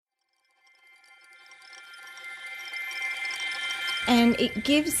and it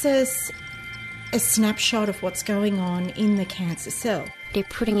gives us a snapshot of what's going on in the cancer cell. They're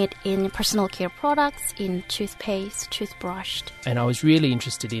putting it in personal care products, in toothpaste, toothbrush. And I was really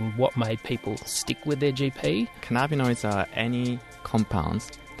interested in what made people stick with their GP. Cannabinoids are any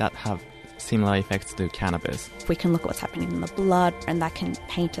compounds that have similar effects to cannabis. We can look at what's happening in the blood, and that can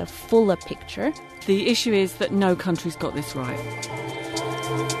paint a fuller picture. The issue is that no country's got this right.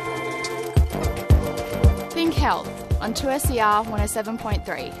 Think Health on 2SER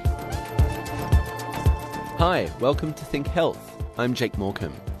 107.3. Hi, welcome to Think Health. I'm Jake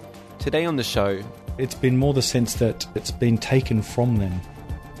Morecambe. Today on the show... It's been more the sense that it's been taken from them,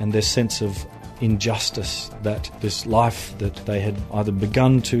 and their sense of injustice that this life that they had either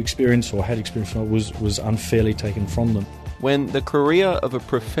begun to experience or had experienced was unfairly taken from them. When the career of a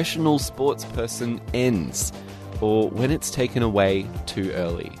professional sports person ends, or when it's taken away too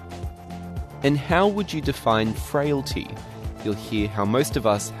early. And how would you define frailty? You'll hear how most of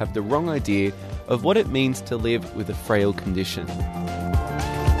us have the wrong idea of what it means to live with a frail condition.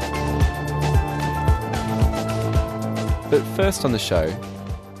 But first on the show...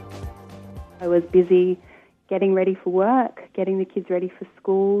 I was busy getting ready for work, getting the kids ready for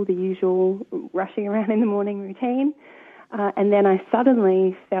school, the usual rushing around in the morning routine. And then I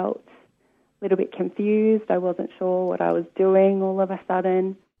suddenly felt a little bit confused. I wasn't sure what I was doing all of a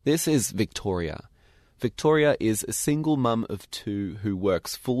sudden. This is Victoria. Victoria is a single mum of two who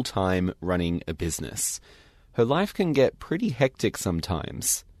works full-time running a business. Her life can get pretty hectic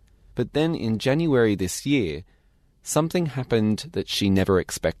sometimes. But then in January this year, something happened that she never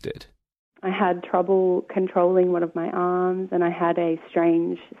expected. I had trouble controlling one of my arms, and I had a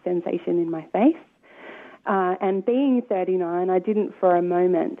strange sensation in my face. And being 39, I didn't for a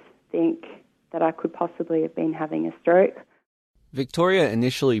moment think that I could possibly have been having a stroke. Victoria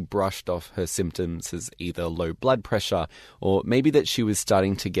initially brushed off her symptoms as either low blood pressure or maybe that she was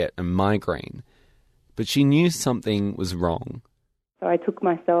starting to get a migraine. But she knew something was wrong. So I took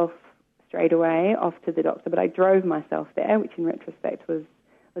myself straight away off to the doctor, but I drove myself there, which in retrospect was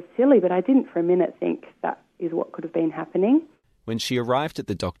silly, but I didn't for a minute think that is what could have been happening. When she arrived at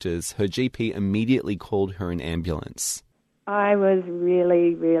the doctor's, her GP immediately called her an ambulance. I was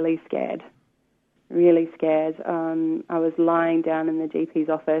really, really scared. Really scared. I was lying down in the GP's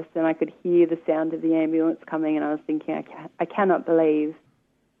office and I could hear the sound of the ambulance coming, and I was thinking, I cannot believe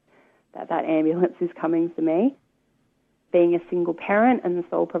that ambulance is coming for me. Being a single parent and the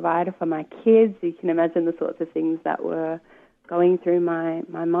sole provider for my kids, you can imagine the sorts of things that were going through my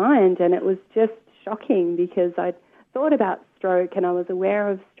mind, and it was just shocking because I'd thought about stroke and I was aware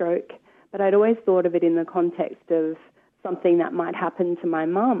of stroke, but I'd always thought of it in the context of something that might happen to my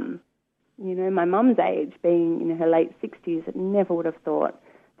mum. You know, my mum's age, being in her late 60s, I never would have thought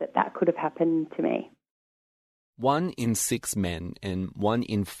that could have happened to me. 1 in 6 men and 1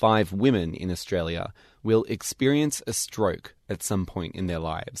 in 5 women in Australia will experience a stroke at some point in their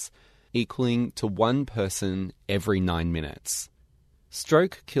lives, equaling to 1 person every 9 minutes.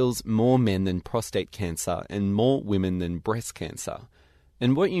 Stroke kills more men than prostate cancer and more women than breast cancer.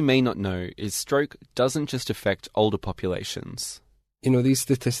 And what you may not know is stroke doesn't just affect older populations. You know, these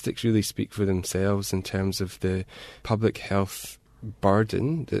statistics really speak for themselves in terms of the public health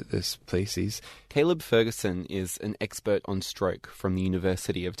burden that this places. Caleb Ferguson is an expert on stroke from the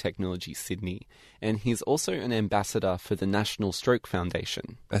University of Technology, Sydney, and he's also an ambassador for the National Stroke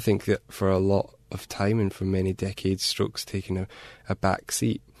Foundation. I think that for a lot of time and for many decades, stroke's taken a back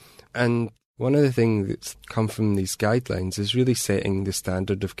seat. And one of the things that's come from these guidelines is really setting the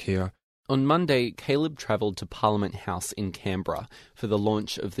standard of care. On Monday, Caleb travelled to Parliament House in Canberra for the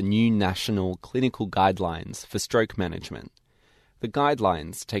launch of the new National Clinical Guidelines for Stroke Management. The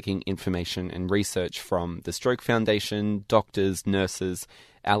guidelines, taking information and research from the Stroke Foundation, doctors, nurses,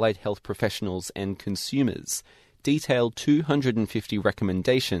 allied health professionals and consumers, detail 250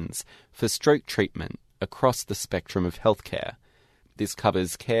 recommendations for stroke treatment across the spectrum of healthcare. This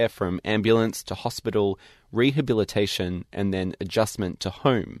covers care from ambulance to hospital, rehabilitation, and then adjustment to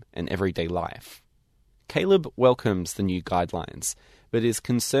home and everyday life. Caleb welcomes the new guidelines, but is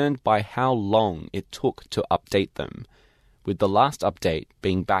concerned by how long it took to update them, with the last update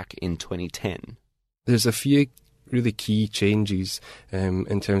being back in 2010. There's a few really key changes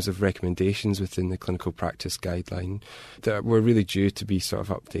in terms of recommendations within the clinical practice guideline that were really due to be sort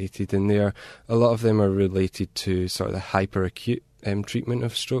of updated, and a lot of them are related to sort of the hyperacute treatment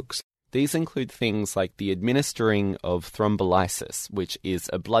of strokes. These include things like the administering of thrombolysis, which is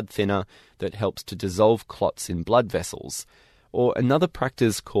a blood thinner that helps to dissolve clots in blood vessels, or another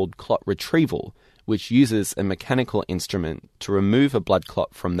practice called clot retrieval, which uses a mechanical instrument to remove a blood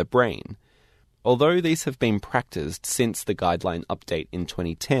clot from the brain. Although these have been practiced since the guideline update in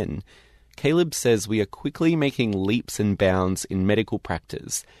 2010, Caleb says we are quickly making leaps and bounds in medical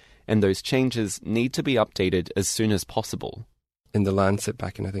practice, and those changes need to be updated as soon as possible. In the Lancet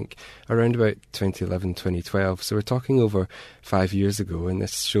back in, I think, around about 2011, 2012. So we're talking over 5 years ago, and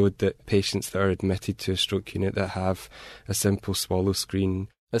this showed that patients that are admitted to a stroke unit that have a simple swallow screen.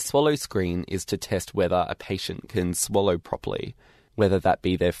 A swallow screen is to test whether a patient can swallow properly, whether that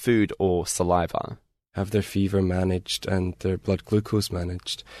be their food or saliva. Have their fever managed and their blood glucose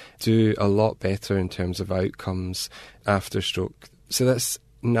managed. Do a lot better in terms of outcomes after stroke. So that's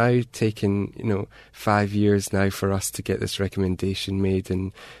now taken, 5 years now for us to get this recommendation made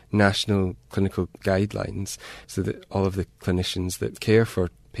in national clinical guidelines so that all of the clinicians that care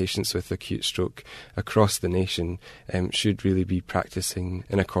for patients with acute stroke across the nation should really be practising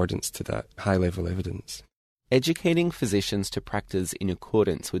in accordance to that high-level evidence. Educating physicians to practice in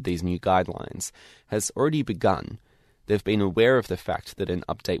accordance with these new guidelines has already begun. They've been aware of the fact that an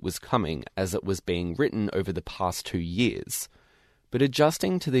update was coming as it was being written over the past 2 years. But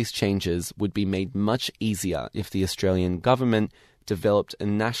adjusting to these changes would be made much easier if the Australian government developed a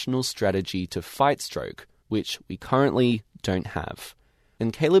national strategy to fight stroke, which we currently don't have.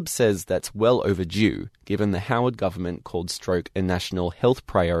 And Caleb says that's well overdue, given the Howard government called stroke a national health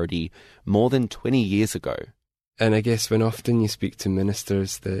priority more than 20 years ago. And I guess when often you speak to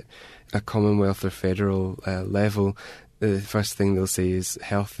ministers that a Commonwealth or federal level, the first thing they'll say is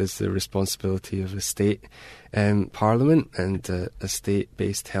health is the responsibility of a state parliament and a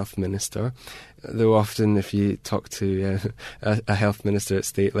state-based health minister. Though often if you talk to a health minister at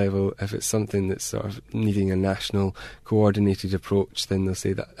state level, if it's something that's sort of needing a national coordinated approach, then they'll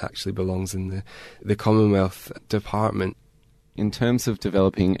say that actually belongs in the Commonwealth department. In terms of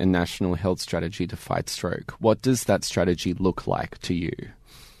developing a national health strategy to fight stroke, what does that strategy look like to you?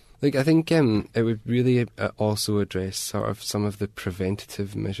 I think it would really also address sort of some of the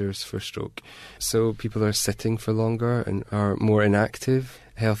preventative measures for stroke. So people are sitting for longer and are more inactive.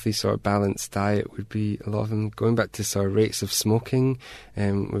 Healthy sort of balanced diet would be a lot of them. Going back to sort of rates of smoking,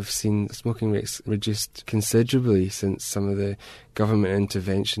 we've seen smoking rates reduced considerably since some of the government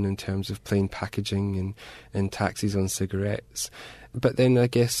intervention in terms of plain packaging and taxes on cigarettes. But then I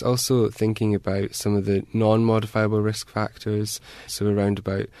guess also thinking about some of the non-modifiable risk factors, so around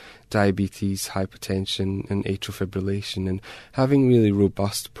about diabetes, hypertension and atrial fibrillation, and having really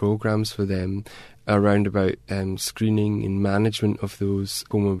robust programmes for them around about screening and management of those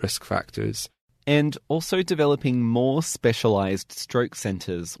comorbid risk factors. And also developing more specialised stroke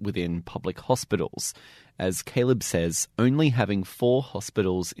centres within public hospitals. As Caleb says, only having 4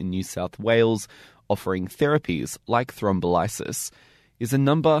 hospitals in New South Wales offering therapies like thrombolysis is a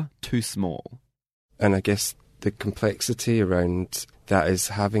number too small. And I guess the complexity around that is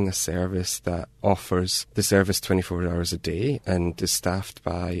having a service that offers the service 24 hours a day and is staffed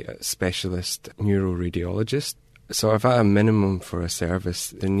by a specialist neuroradiologist. Sort of at a minimum for a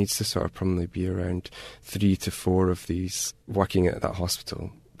service, there needs to sort of probably be around 3 to 4 of these working at that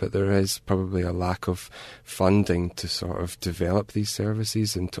hospital. But there is probably a lack of funding to sort of develop these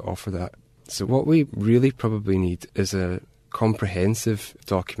services and to offer that. So what we really probably need is a comprehensive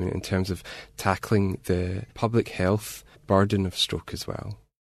document in terms of tackling the public health burden of stroke as well.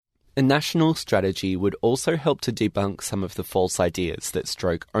 A national strategy would also help to debunk some of the false ideas that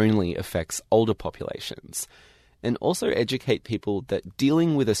stroke only affects older populations, and also educate people that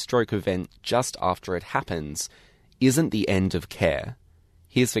dealing with a stroke event just after it happens isn't the end of care.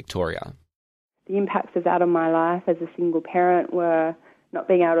 Here's Victoria. The impacts of that on my life as a single parent were not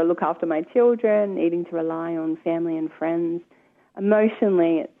being able to look after my children, needing to rely on family and friends.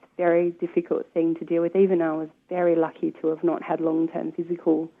 Emotionally, it's a very difficult thing to deal with, even though I was very lucky to have not had long-term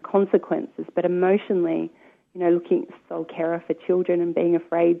physical consequences. But emotionally, looking at sole carer for children and being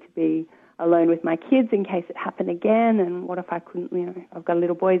afraid to be alone with my kids in case it happened again, and what if I couldn't, I've got a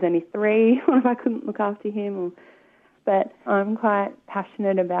little boy, he's only 3, what if I couldn't look after him? But I'm quite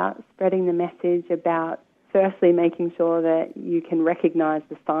passionate about spreading the message about firstly making sure that you can recognise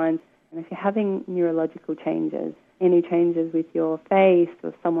the signs. And if you're having neurological changes, any changes with your face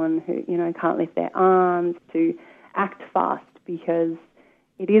or someone who, can't lift their arms, to act fast, because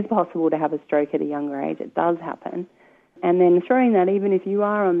it is possible to have a stroke at a younger age. It does happen. And then ensuring that even if you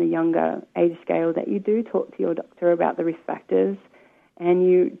are on the younger age scale, that you do talk to your doctor about the risk factors and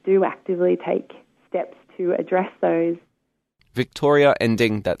you do actively take steps to address those. Victoria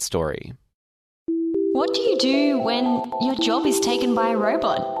ending that story. What do you do when your job is taken by a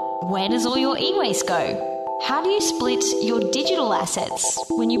robot? Where does all your e-waste go? How do you split your digital assets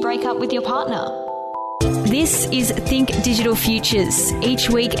when you break up with your partner? This is Think Digital Futures. Each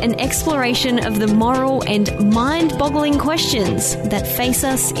week, an exploration of the moral and mind-boggling questions that face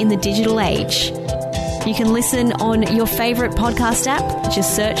us in the digital age. You can listen on your favourite podcast app.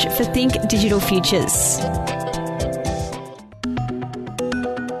 Just search for Think Digital Futures.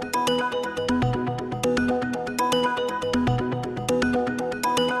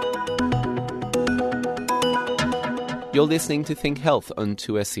 You're listening to Think Health on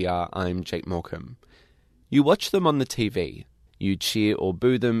 2SER. I'm Jake Morecambe. You watch them on the TV, you cheer or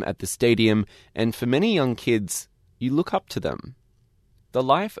boo them at the stadium, and for many young kids, you look up to them. The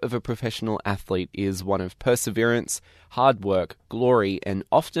life of a professional athlete is one of perseverance, hard work, glory, and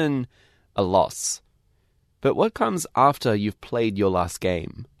often a loss. But what comes after you've played your last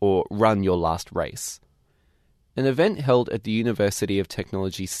game or run your last race? An event held at the University of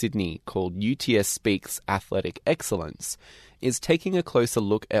Technology Sydney called UTS Speaks Athletic Excellence is taking a closer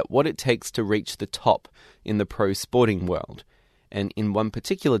look at what it takes to reach the top in the pro sporting world, and in one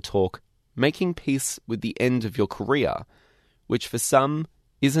particular talk, making peace with the end of your career, which for some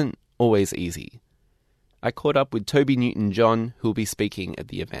isn't always easy. I caught up with Toby Newton-John, who'll be speaking at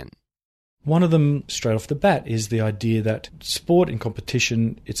the event. One of them, straight off the bat, is the idea that sport and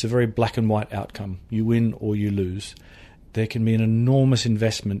competition, it's a very black and white outcome. You win or you lose. There can be an enormous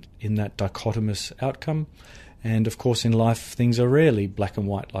investment in that dichotomous outcome. And of course, in life, things are rarely black and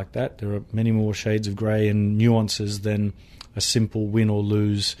white like that. There are many more shades of grey and nuances than a simple win or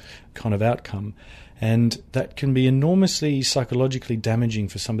lose kind of outcome. And that can be enormously psychologically damaging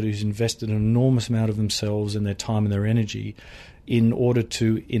for somebody who's invested an enormous amount of themselves and their time and their energy in order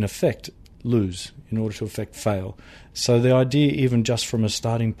to, in effect, lose, in order to effect fail. So the idea, even just from a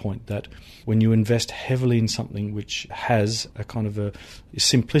starting point, that when you invest heavily in something which has a kind of a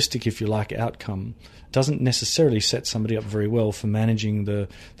simplistic, if you like, outcome, doesn't necessarily set somebody up very well for managing the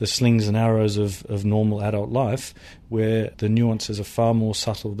slings and arrows of normal adult life, where the nuances are far more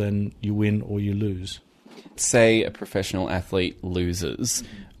subtle than you win or you lose. Say a professional athlete loses.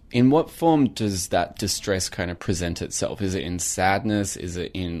 In what form does that distress kind of present itself? Is it in sadness? Is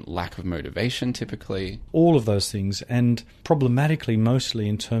it in lack of motivation, typically? All of those things, and problematically mostly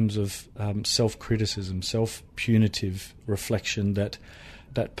in terms of self-criticism, self-punitive reflection, that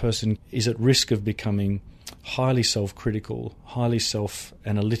that person is at risk of becoming highly self-critical, highly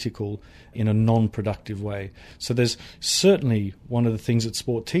self-analytical in a non-productive way. So there's certainly one of the things that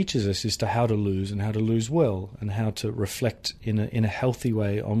sport teaches us is to how to lose and how to lose well, and how to reflect in a healthy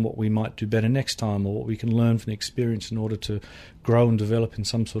way on what we might do better next time, or what we can learn from the experience in order to grow and develop in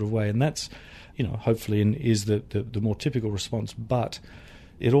some sort of way. And that's, hopefully is the more typical response. But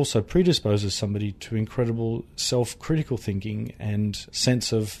it also predisposes somebody to incredible self-critical thinking and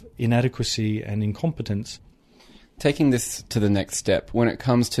sense of inadequacy and incompetence. Taking this to the next step, when it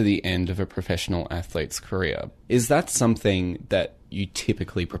comes to the end of a professional athlete's career, is that something that you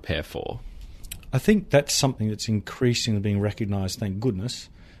typically prepare for? I think that's something that's increasingly being recognised, thank goodness,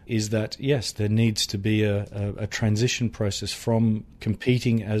 is that, yes, there needs to be a transition process from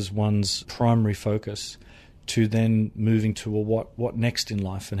competing as one's primary focus to then moving to what next in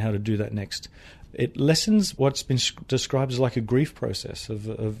life and how to do that next. It lessens what's been described as like a grief process of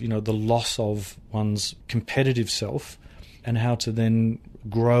the loss of one's competitive self, and how to then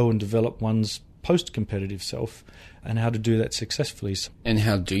grow and develop one's post-competitive self, and how to do that successfully. And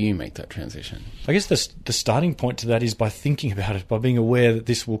how do you make that transition? I guess the starting point to that is by thinking about it, by being aware that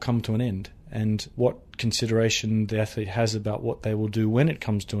this will come to an end, and what consideration the athlete has about what they will do when it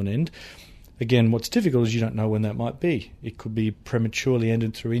comes to an end. Again, what's difficult is you don't know when that might be. It could be prematurely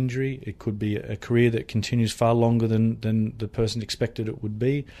ended through injury. It could be a career that continues far longer than the person expected it would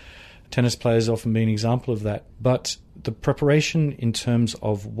be. Tennis players often be an example of that. But the preparation in terms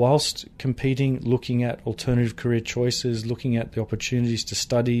of, whilst competing, looking at alternative career choices, looking at the opportunities to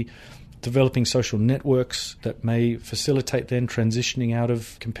study, developing social networks that may facilitate then transitioning out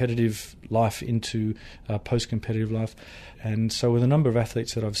of competitive life into post-competitive life. And so with a number of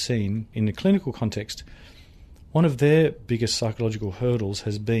athletes that I've seen in the clinical context, one of their biggest psychological hurdles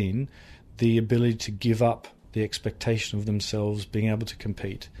has been the ability to give up the expectation of themselves being able to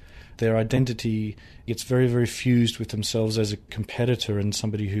compete. Their identity gets very, very fused with themselves as a competitor and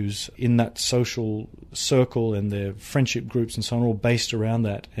somebody who's in that social circle, and their friendship groups and so on are all based around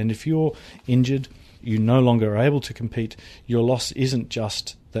that. And if you're injured, you no longer are able to compete, your loss isn't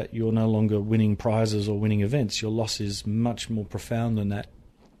just that you're no longer winning prizes or winning events. Your loss is much more profound than that.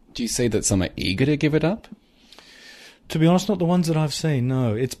 Do you see that some are eager to give it up? To be honest, not the ones that I've seen,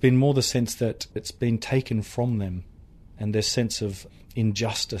 no. It's been more the sense that it's been taken from them, and their sense of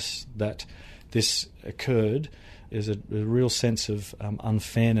injustice that this occurred There's a real sense of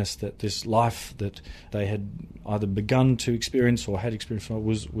unfairness that this life that they had either begun to experience or had experienced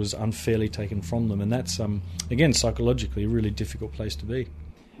was unfairly taken from them. And that's, again, psychologically a really difficult place to be.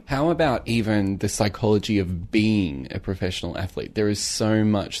 How about even the psychology of being a professional athlete? There is so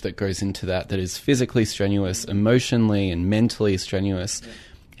much that goes into that is physically strenuous, emotionally and mentally strenuous.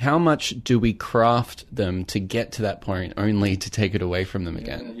 How much do we craft them to get to that point only to take it away from them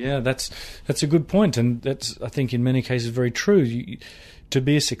again? Yeah, that's a good point, and that's, I think, in many cases very true. To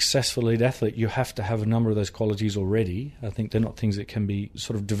be a successful elite athlete, you have to have a number of those qualities already. I think they're not things that can be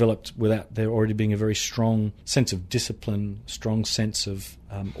sort of developed without there already being a very strong sense of discipline, strong sense of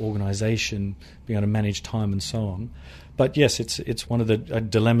organisation, being able to manage time and so on. But yes, it's one of the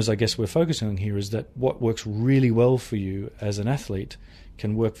dilemmas I guess we're focusing on here, is that what works really well for you as an athlete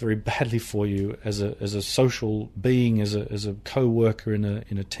can work very badly for you as a social being, as a co-worker in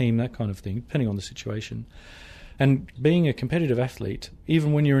a team, that kind of thing, depending on the situation. And being a competitive athlete,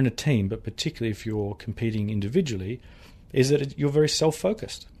 even when you're in a team, but particularly if you're competing individually, is that you're very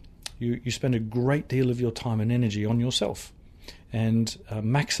self-focused. You spend a great deal of your time and energy on yourself and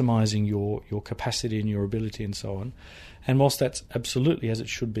maximising your capacity and your ability and so on. And whilst that's absolutely as it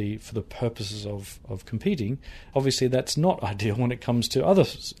should be for the purposes of competing, obviously that's not ideal when it comes to other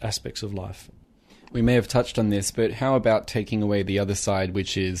aspects of life. We may have touched on this, but how about taking away the other side,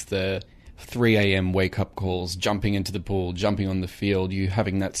 which is the 3 a.m. wake-up calls, jumping into the pool, jumping on the field, you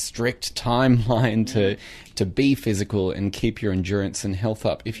having that strict timeline to be physical and keep your endurance and health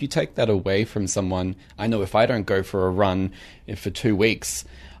up. If you take that away from someone, I know if I don't go for a run for 2 weeks,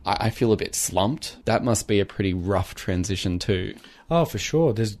 I feel a bit slumped. That must be a pretty rough transition too. Oh, for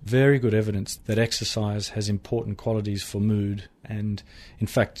sure. There's very good evidence that exercise has important qualities for mood and, in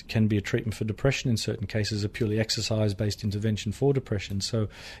fact, can be a treatment for depression in certain cases, a purely exercise-based intervention for depression. So,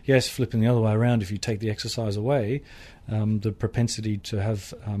 yes, flipping the other way around, if you take the exercise away, the propensity to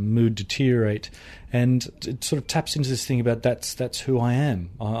have mood deteriorate, and it sort of taps into this thing about that's who I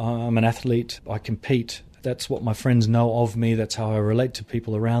am. I'm an athlete, I compete. That's what my friends know of me. That's how I relate to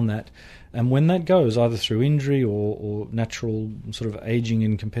people around that. And when that goes, either through injury or natural sort of aging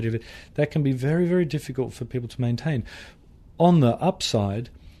and competitive, that can be very, very difficult for people to maintain. On the upside,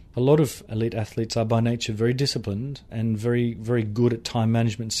 a lot of elite athletes are by nature very disciplined and very, very good at time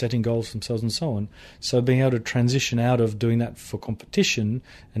management, setting goals for themselves and so on. So being able to transition out of doing that for competition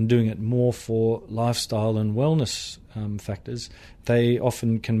and doing it more for lifestyle and wellness factors, they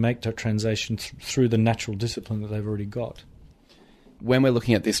often can make that transition through the natural discipline that they've already got. When we're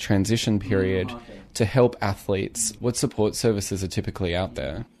looking at this transition period to help athletes, what support services are typically out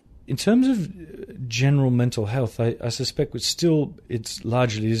there? In terms of general mental health, I suspect it's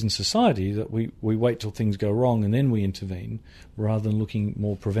largely in society that we wait till things go wrong and then we intervene rather than looking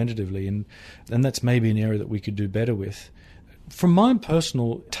more preventatively, and that's maybe an area that we could do better with. From my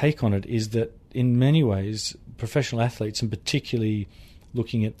personal take on it is that in many ways professional athletes, and particularly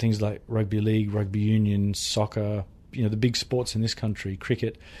looking at things like rugby league, rugby union, soccer, the big sports in this country,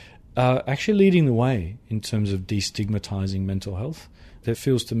 cricket, are actually leading the way in terms of destigmatising mental health. It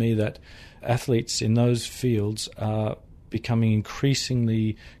feels to me that athletes in those fields are becoming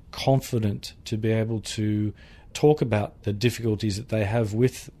increasingly confident to be able to talk about the difficulties that they have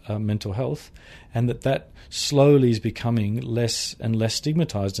with mental health, and that slowly is becoming less and less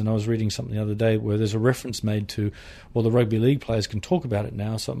stigmatised. And I was reading something the other day where there's a reference made to, well, the rugby league players can talk about it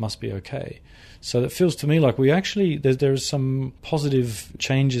now, so it must be okay. So it feels to me like there are some positive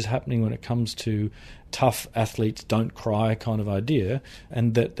changes happening when it comes to tough athletes don't cry kind of idea,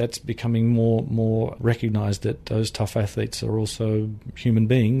 and that's becoming more recognised that those tough athletes are also human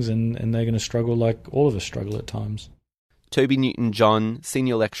beings and they're going to struggle like all of us struggle at times. Toby Newton-John,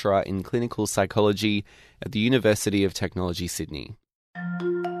 Senior Lecturer in Clinical Psychology at the University of Technology, Sydney.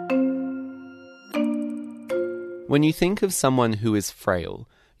 When you think of someone who is frail,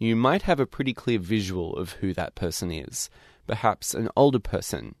 you might have a pretty clear visual of who that person is. Perhaps an older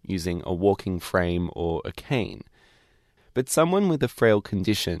person using a walking frame or a cane. But someone with a frail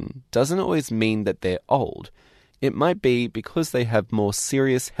condition doesn't always mean that they're old. It might be because they have more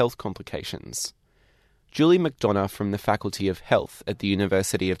serious health complications. Julie McDonough from the Faculty of Health at the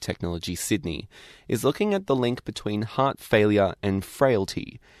University of Technology, Sydney, is looking at the link between heart failure and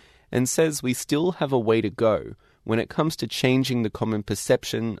frailty, and says we still have a way to go when it comes to changing the common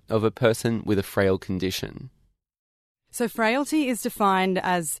perception of a person with a frail condition. So frailty is defined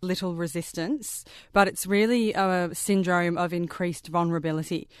as little resistance, but it's really a syndrome of increased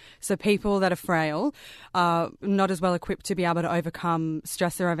vulnerability. So people that are frail are not as well equipped to be able to overcome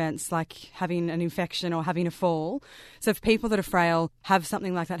stressor events like having an infection or having a fall. So if people that are frail have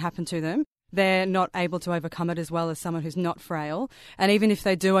something like that happen to them, they're not able to overcome it as well as someone who's not frail. And even if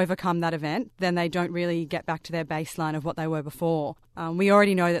they do overcome that event, then they don't really get back to their baseline of what they were before. We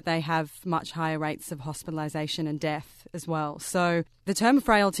already know that they have much higher rates of hospitalisation and death as well. So the term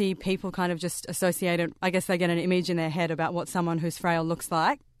frailty, people kind of just associate it, I guess they get an image in their head about what someone who's frail looks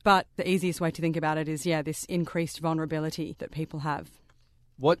like. But the easiest way to think about it is, this increased vulnerability that people have.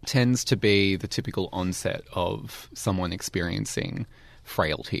 What tends to be the typical onset of someone experiencing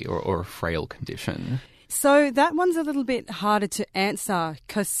frailty or a frail condition? So that one's a little bit harder to answer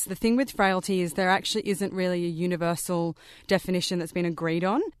because the thing with frailty is there actually isn't really a universal definition that's been agreed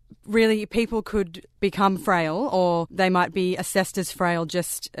on. Really, people could become frail or they might be assessed as frail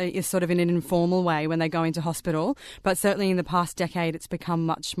just sort of in an informal way when they go into hospital. But certainly in the past decade, it's become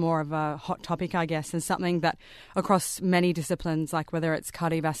much more of a hot topic, I guess, and something that across many disciplines, like whether it's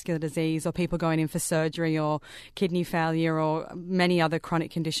cardiovascular disease or people going in for surgery or kidney failure or many other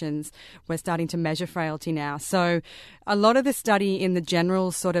chronic conditions, we're starting to measure frailty now. So a lot of the study in the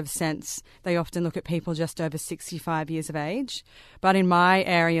general sort of sense, they often look at people just over 65 years of age. But in my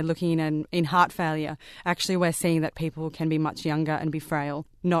area, looking in heart failure, actually we're seeing that people can be much younger and be frail,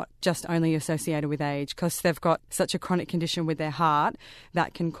 not just only associated with age, because they've got such a chronic condition with their heart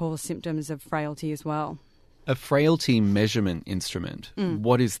that can cause symptoms of frailty as well. A frailty measurement instrument,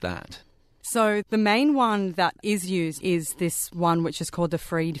 what is that? So the main one that is used is this one which is called the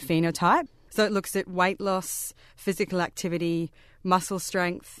Fried phenotype. So it looks at weight loss, physical activity, muscle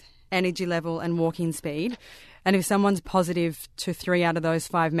strength, energy level and walking speed. And if someone's positive to 3 out of those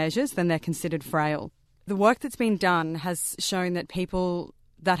 5 measures, then they're considered frail. The work that's been done has shown that people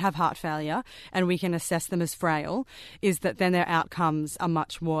that have heart failure, and we can assess them as frail, is that then their outcomes are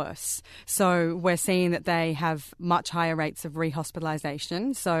much worse. So we're seeing that they have much higher rates of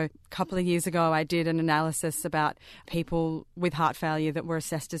rehospitalisation. So a couple of years ago, I did an analysis about people with heart failure that were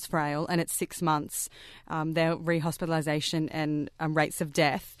assessed as frail, and at 6 months, their rehospitalisation and rates of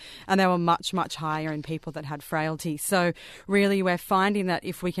death, and they were much, much higher in people that had frailty. So really, we're finding that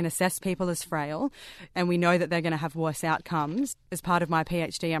if we can assess people as frail, and we know that they're going to have worse outcomes, as part of my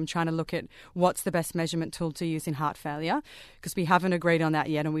PhD, I'm trying to look at what's the best measurement tool to use in heart failure, because we haven't agreed on that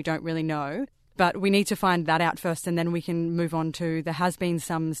yet and we don't really know. But we need to find that out first, and then we can move on to, there has been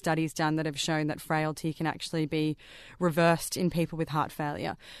some studies done that have shown that frailty can actually be reversed in people with heart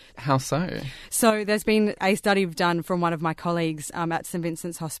failure. How so? So there's been a study done from one of my colleagues at St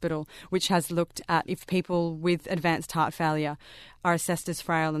Vincent's Hospital, which has looked at if people with advanced heart failure are assessed as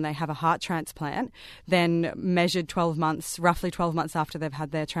frail and they have a heart transplant, then measured 12 months, roughly 12 months after they've had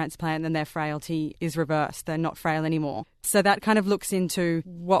their transplant, then their frailty is reversed. They're not frail anymore. So that kind of looks into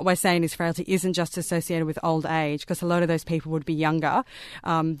what we're saying is frailty isn't just associated with old age, because a lot of those people would be younger,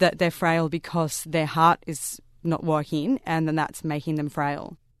 that they're frail because their heart is not working, and then that's making them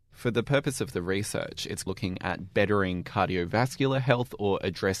frail. For the purpose of the research, it's looking at bettering cardiovascular health or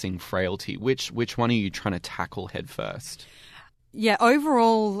addressing frailty. Which one are you trying to tackle head first? Yeah,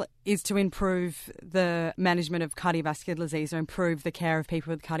 overall is to improve the management of cardiovascular disease or improve the care of people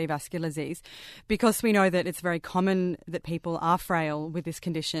with cardiovascular disease, because we know that it's very common that people are frail with this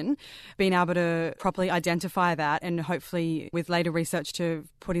condition. Being able to properly identify that and hopefully with later research to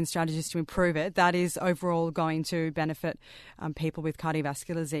put in strategies to improve it, that is overall going to benefit people with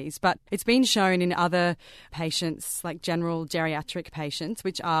cardiovascular disease. But it's been shown in other patients, like general geriatric patients,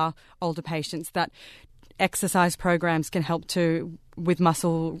 which are older patients, that exercise programs can help to, with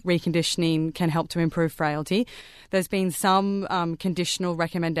muscle reconditioning, can help to improve frailty. There's been some conditional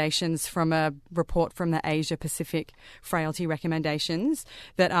recommendations from a report from the Asia Pacific frailty recommendations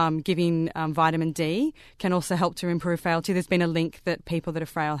that giving vitamin D can also help to improve frailty. There's been a link that people that are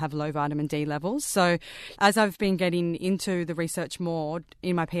frail have low vitamin D levels. So as I've been getting into the research more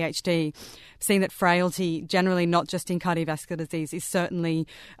in my PhD, seeing that frailty, generally not just in cardiovascular disease, is certainly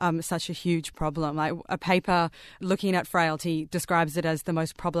such a huge problem. Like a paper looking at frailty describes it as the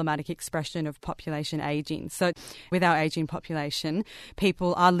most problematic expression of population ageing. So with our ageing population,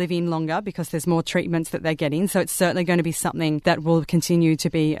 people are living longer because there's more treatments that they're getting. So it's certainly going to be something that will continue to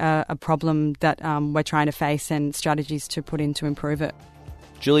be a problem that we're trying to face and strategies to put in to improve it.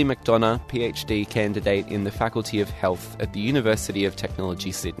 Julie McDonough, PhD candidate in the Faculty of Health at the University of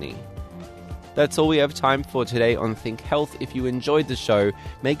Technology, Sydney. That's all we have time for today on Think Health. If you enjoyed the show,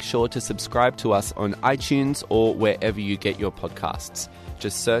 make sure to subscribe to us on iTunes or wherever you get your podcasts.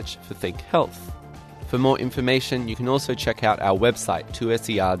 Just search for Think Health. For more information, you can also check out our website,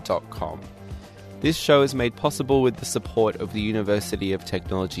 2ser.com. This show is made possible with the support of the University of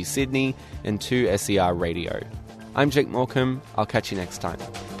Technology, Sydney and 2SER Radio. I'm Jake Morecambe. I'll catch you next time.